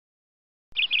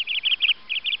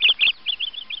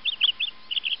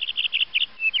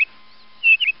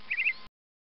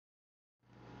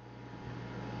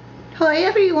Hi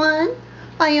everyone,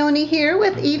 Ione here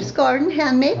with Eve's Garden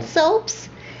Handmade Soaps.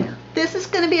 This is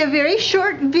going to be a very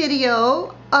short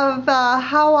video of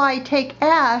how I take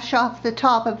ash off the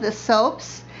top of the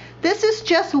soaps. This is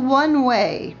just one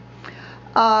way.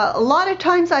 A lot of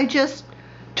times I just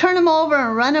turn them over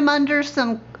and run them under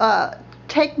some,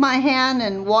 take my hand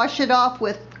and wash it off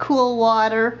with cool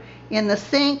water in the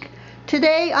sink.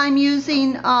 Today I'm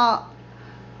using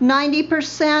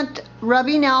 90%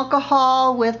 rubbing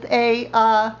alcohol with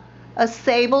a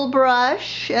sable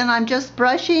brush, and I'm just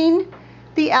brushing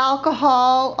the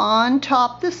alcohol on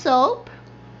top of the soap.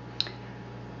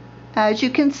 As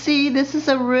you can see, this is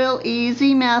a real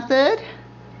easy method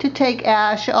to take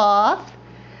ash off.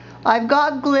 I've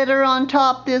got glitter on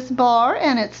top this bar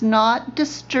and it's not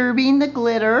disturbing the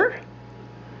glitter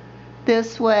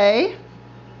this way.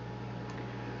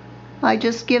 I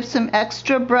just give some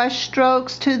extra brush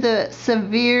strokes to the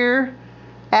severe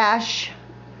ash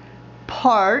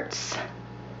parts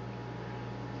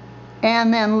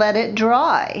and then let it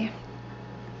dry.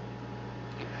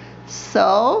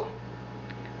 So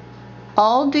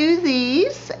I'll do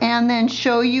these and then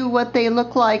show you what they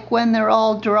look like when they're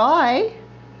all dry.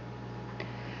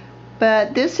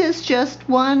 But this is just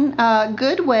one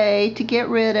good way to get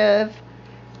rid of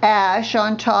ash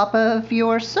on top of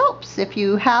your soaps if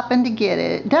you happen to get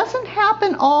it. It doesn't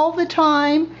happen all the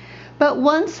time, but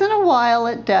once in a while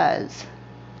it does.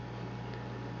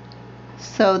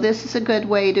 So this is a good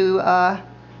way to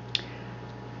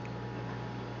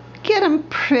get them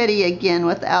pretty again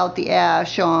without the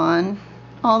ash on.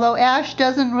 Although ash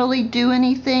doesn't really do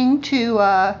anything to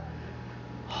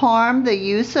harm the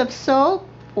use of soap,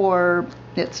 or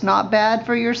it's not bad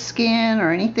for your skin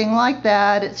or anything like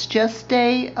that. It's just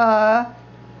a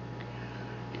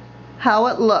how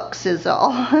it looks is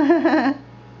all.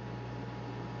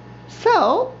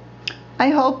 So I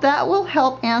hope that will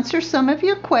help answer some of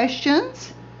your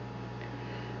questions.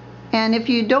 And if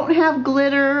you don't have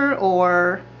glitter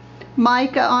or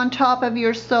mica on top of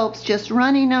your soaps, just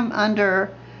running them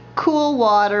under cool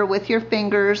water with your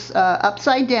fingers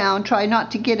upside down. Try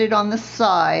not to get it on the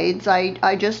sides.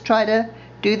 I just try to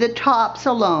do the tops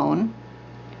alone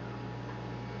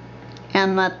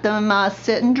and let them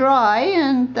sit and dry,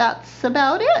 and that's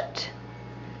about it.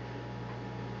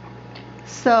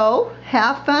 So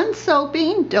have fun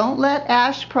soaping. Don't let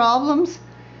ash problems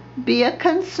be a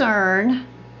concern,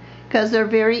 because they're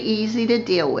very easy to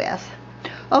deal with.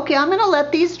 Okay, I'm going to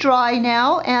let these dry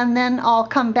now, and then I'll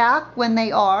come back when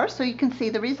they are so you can see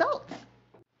the results.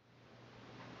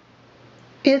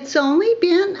 It's only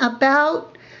been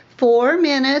about 4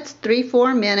 minutes,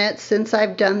 3-4 minutes since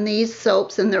I've done these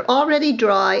soaps, and they're already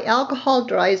dry. Alcohol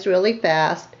dries really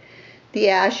fast. The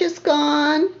ash is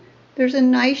gone. There's a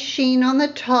nice sheen on the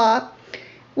top.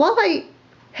 While I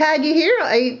had you here,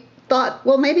 I thought,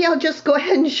 well, maybe I'll just go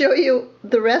ahead and show you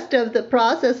the rest of the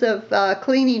process of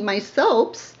cleaning my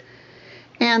soaps.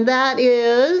 And that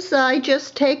is, I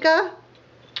just take a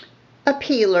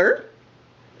peeler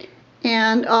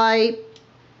and I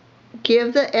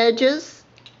give the edges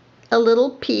a little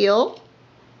peel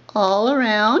all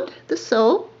around the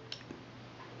soap.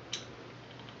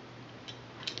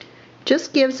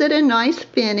 Just gives it a nice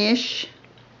finish.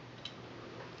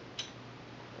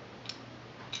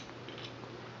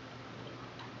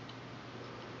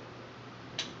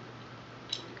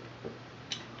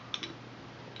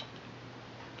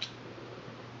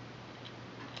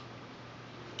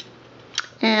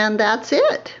 And that's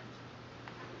it.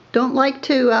 Don't like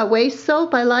to waste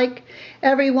soap. I like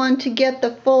everyone to get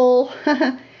the full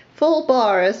full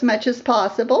bar as much as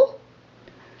possible.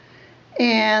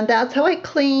 And that's how I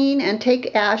clean and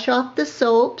take ash off the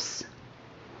soaps.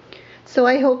 So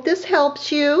I hope this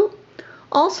helps you.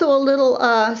 Also a little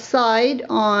side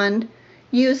on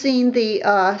using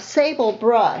the sable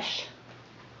brush.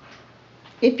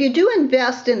 If you do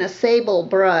invest in a sable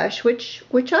brush, which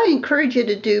I encourage you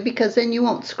to do, because then you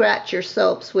won't scratch your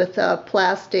soaps with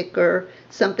plastic or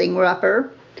something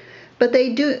rougher. But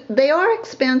they are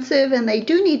expensive and they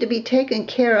do need to be taken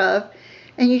care of.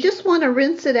 And you just want to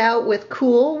rinse it out with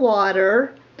cool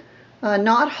water,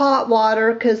 not hot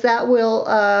water, because that will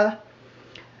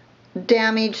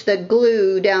damage the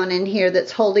glue down in here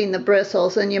that's holding the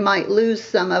bristles, and you might lose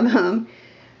some of them.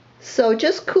 So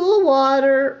just cool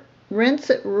water. Rinse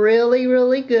it really,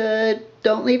 really good.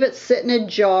 Don't leave it sit in a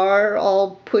jar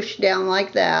all pushed down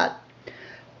like that.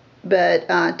 But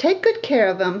take good care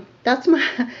of them. That's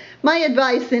my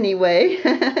advice anyway.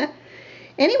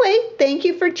 Anyway, thank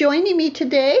you for joining me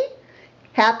today.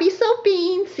 Happy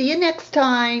soaping. See you next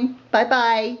time.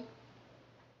 Bye-bye.